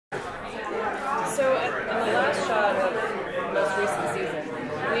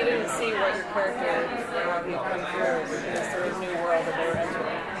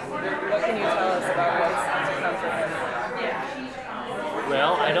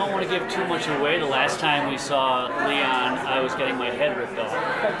I don't want to give too much away. The last time we saw Leon, I was getting my head ripped off.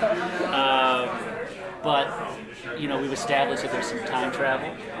 But you know, we've established that there's some time travel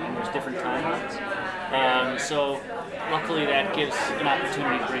and there's different timelines. So luckily that gives an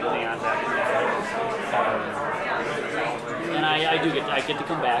opportunity to bring Leon back in and I get to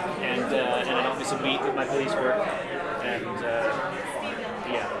come back and I don't miss a beat with my police work and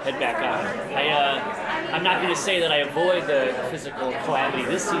head back on. I'm not going to say that I avoid the physical calamity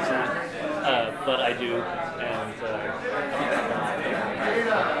this season, but I do. And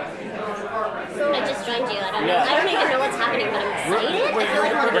I just joined you. I don't know. I don't even know what's happening, but I'm excited. I feel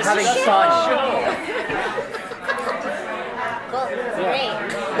like we're having fun. Well, great.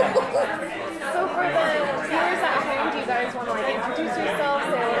 So for the viewers at home, do you guys want to like introduce yourselves,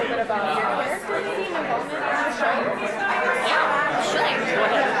 say a little bit about your character maybe and involvement in the show? Yeah, sure.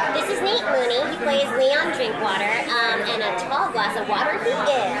 This is Mooney. He plays Leon Drinkwater, and a tall glass of water he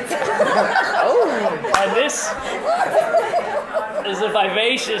is. And this is the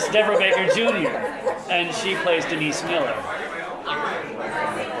vivacious Deborah Baker Jr. and she plays Denise Miller.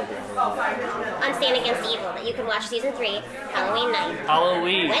 On Stand Against Evil, that you can watch season 3, Halloween night.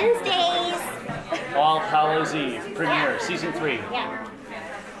 Halloween. Wednesdays. All Hallows Eve premiere, season 3. Yeah.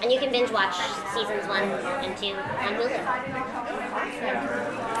 And you can binge watch seasons 1 and 2 on Hulu.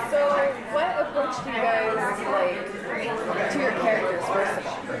 So what approach do you guys like to your characters first of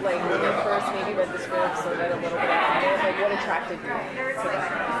all? Like when you first maybe read the scripts or read a little bit about it, like what attracted you to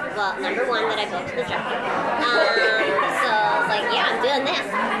that? Well, number one, that I booked the job. So I was like, yeah, I'm doing this.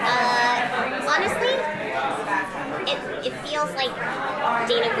 Honestly, it feels like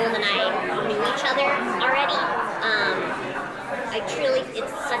Dana Gould and I knew each other already.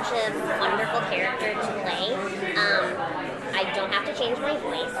 It's such a wonderful character to play. I don't have to change my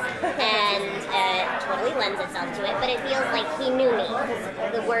voice, and it totally lends itself to it, but it feels like he knew me,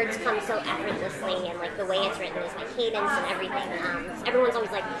 because the words come so effortlessly, and like the way it's written is my cadence and everything. Everyone's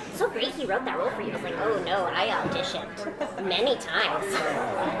always like, so great he wrote that role for you. I was like, oh no, I auditioned many times.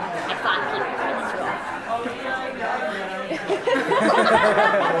 I fought people for this role.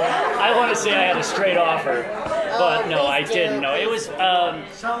 I want to say I had a straight offer, but no, I didn't. No, it was,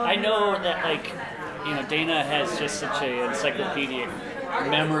 I know that like, you know, Dana has just such an encyclopedic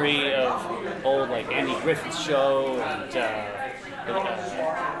memory of old, like, Andy Griffith's show, and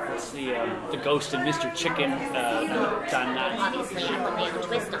what's the Ghost and Mr. Chicken, Obviously, when they have a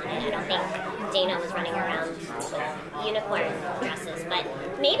twist on it, I don't think Dana was running around with unicorn dresses, but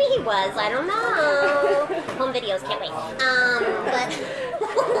maybe he was, I don't know. Home videos, can't wait.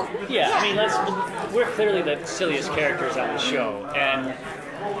 But... yeah, I mean, we're clearly the silliest characters on the show, and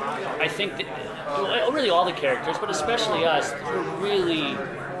I think that, really all the characters, but especially us,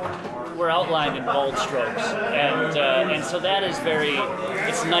 we're outlined in bold strokes, and so that is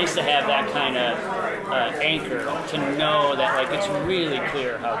it's nice to have that kind of anchor, to know that like it's really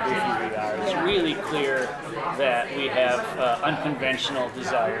clear how goofy we are. It's really clear that we have unconventional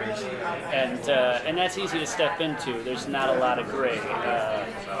desires, and that's easy to step into. There's not a lot of gray.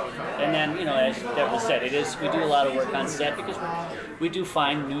 And then, you know, as Deborah said, we do a lot of work on set because we do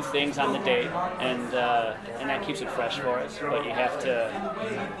find new things on the day, and that keeps it fresh for us. But you have to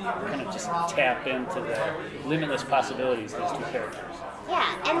kind of just tap into the limitless possibilities of these two characters.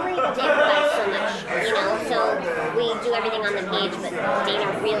 Yeah, and we improvise so much, you know, so we do everything on the page, but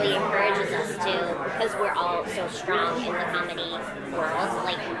Dana really encourages us to, because we're all so strong in the comedy world,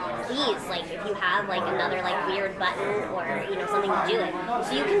 like, please, like, if you have, like, another, like, weird button or, you know, something to do it,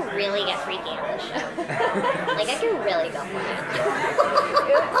 so you can really get freaky on the show. Like, I can really go for it.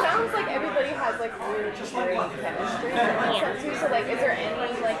 It sounds like everybody has, like, really great chemistry. Yeah. So, like, is there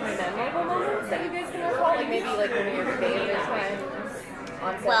any, like, memorable moments that you guys can recall? Like, maybe, like, one of your favorite times?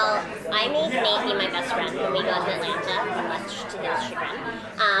 Well, I made Nate be my best friend when we go to Atlanta, much to his chagrin.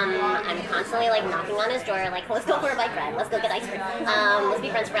 I'm constantly like knocking on his door, like, let's go for a bike ride, let's go get ice cream, let's be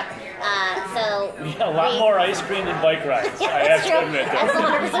friends forever. A lot more ice cream than bike rides. Yeah, I have to admit that.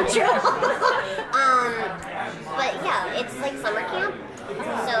 That's 100% true. But yeah, it's like summer camp.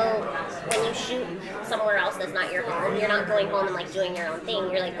 So when you shoot somewhere else that's not your home, you're not going home and like doing your own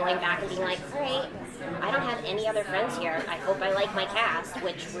thing. You're like going back and being like, all right, I don't have any other friends here. I hope I like my cast,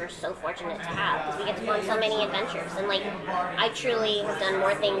 which we're so fortunate to have because we get to go on so many adventures. And like, I truly have done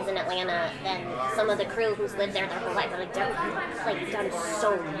more things in Atlanta than some of the crew who's lived there their whole life. They're like done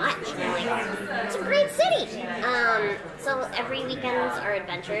so much. And I'm like, it's a great city. So every weekends are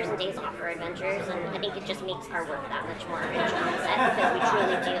adventures and days off are adventures, and I think it just makes our work that much more enriching on set because we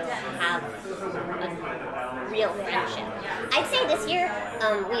truly do have a real friendship. I'd say this year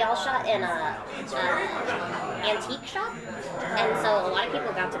we all shot in a antique shop, and so a lot of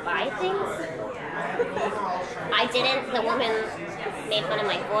people got to buy things. I didn't. The woman made fun of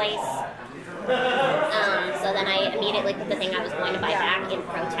my voice. So then I immediately put the thing I was going to buy back in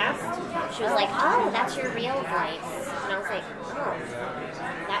protest. She was like, "Oh, that's your real voice," and I was like, "Oh,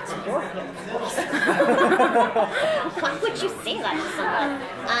 that's your real voice." Why would you say that to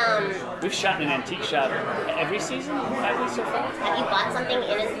someone? We've shot in an antique shop every season, have we so far? Have you bought something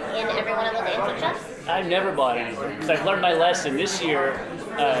in every one of those antique shops? I've never bought anything because I've learned my lesson. This year,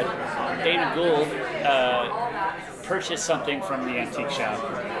 Dana Gould purchased something from the antique shop,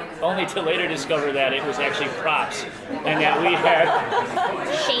 only to later discover that it was actually props, and that we had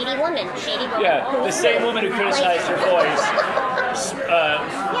shady woman. Yeah, the same woman who criticized her voice.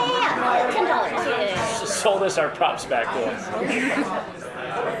 $10. Sold us our props back then.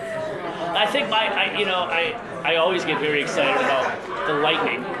 I think I always get very excited about the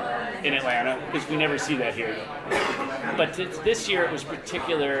lightning in Atlanta because we never see that here. But this year it was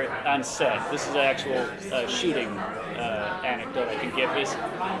particular on set. This is an actual shooting anecdote I can give. Is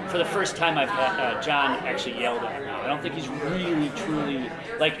for the first time I've had John actually yelled at me. I don't think he's really truly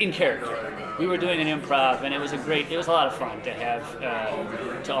like in character. We were doing an improv and it was a lot of fun to have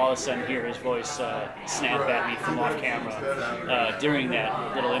to all of a sudden hear his voice snap at me from off camera during that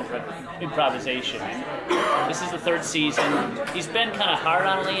little improvisation. And this is the third season. He's been kind of hard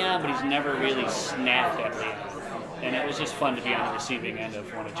on Leon, but he's never really snapped at Leon. And it was just fun to be on the receiving end of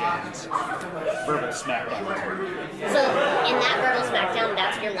one of Jan's verbal smackdowns. So, in that verbal smackdown,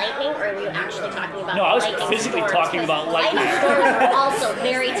 that's your lightning, or were you actually talking about? No, I was lightning physically storms? talking about lightning. Lightning storms are also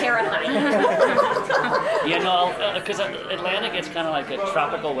very terrifying. Yeah, no, because Atlanta gets kind of like a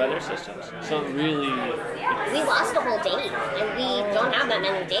tropical weather system, so really. We lost a whole day, and we don't have that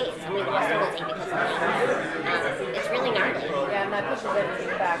many days, and we lost a whole day because of lightning. It's really gnarly. Yeah, and that pushes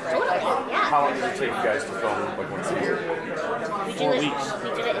everything back, right? Totally, yeah. How long did it take you guys to film like one season? 4 weeks. We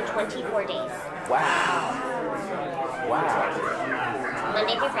did it in 24 days. Wow.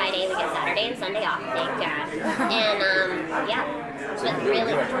 Monday through Friday, we get Saturday and Sunday off, thank God. And, yeah. But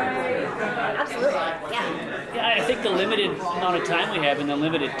really, absolutely, yeah. Yeah, I think the limited amount of time we have and the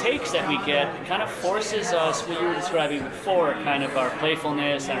limited takes that we get kind of forces us, what you were describing before, kind of our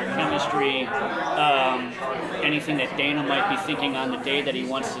playfulness and our chemistry, anything that Dana might be thinking on the day that he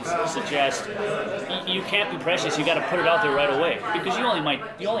wants to suggest. You can't be precious, you got to put it out there right away, because you only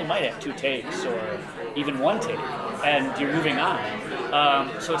might have 2 takes or even 1 take, and you're moving on.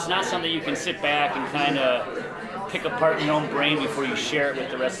 So it's not something you can sit back and kind of pick apart in your own brain before you share it with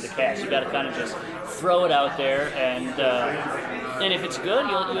the rest of the cast. You got to kind of just throw it out there, and if it's good,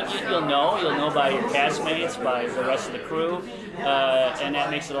 you'll know by your castmates, by the rest of the crew, and that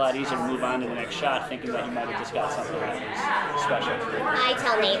makes it a lot easier to move on to the next shot, thinking that you might have just got something that was special. I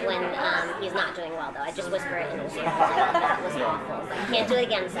tell Nate when he's not doing well, though. I just whisper it in his ear. That was awful. Can't do it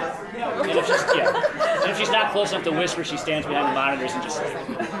again, so. And if she's not close enough to whisper, she stands behind the monitors and just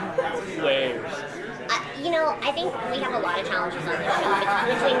waves. I think we have a lot of challenges on this show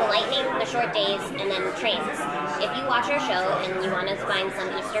between the lightning, the short days, and then trains. If you watch our show and you want to find some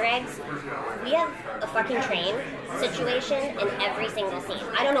Easter eggs, we have a fucking train situation in every single scene.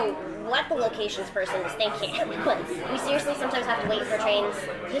 I don't know what the locations person is thinking, but we seriously sometimes have to wait for trains.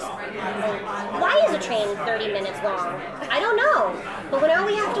 Why is a train 30 minutes long? I don't know, but now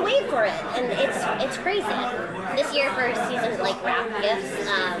we have to wait for it, and it's crazy. This year for season wrap gifts,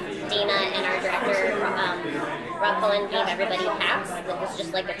 Dana and our director Rob Cohen gave everybody hats that was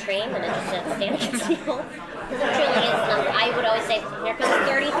just like a train, and it just said stand against evil. Because it truly is. I would always say, here comes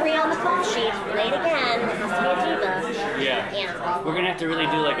 33 on the call sheet, late again, it has to be a diva. Yeah. We're going to have to really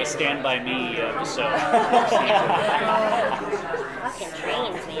do like a Stand By Me episode. Fucking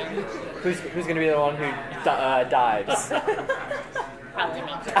trains, man. Who's going to be the one who dives? Probably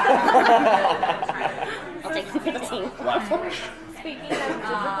me. I'll take the team. Speaking of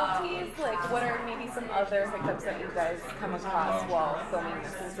difficulties, what are maybe some other hiccups that you guys come across while filming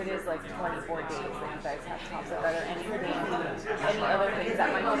this? Since it is 24 days that you guys have to offset that, or any other things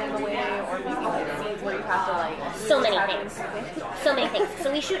that might get in the way, or maybe scenes where you have to So many things. So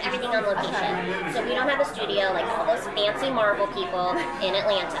we shoot everything on location. So we don't have a studio like all those fancy Marvel people in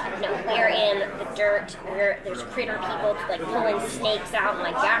Atlanta. No, we're in the dirt. There's critter people pulling snakes out,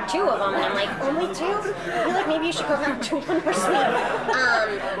 and got 2 of them, and I'm like, only 2? I feel like maybe you should go around to one more suite.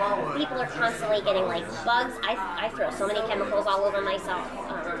 People are constantly getting bugs. I throw so many chemicals all over myself.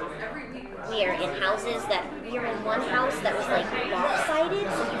 We are in houses we were in one house that was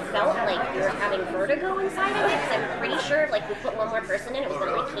lopsided, so you felt like you were having vertigo inside of it, because I'm pretty sure we put one more person in, it was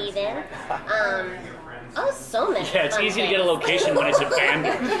going to cave in. So many. Yeah, it's easy to get a location when it's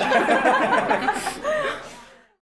abandoned.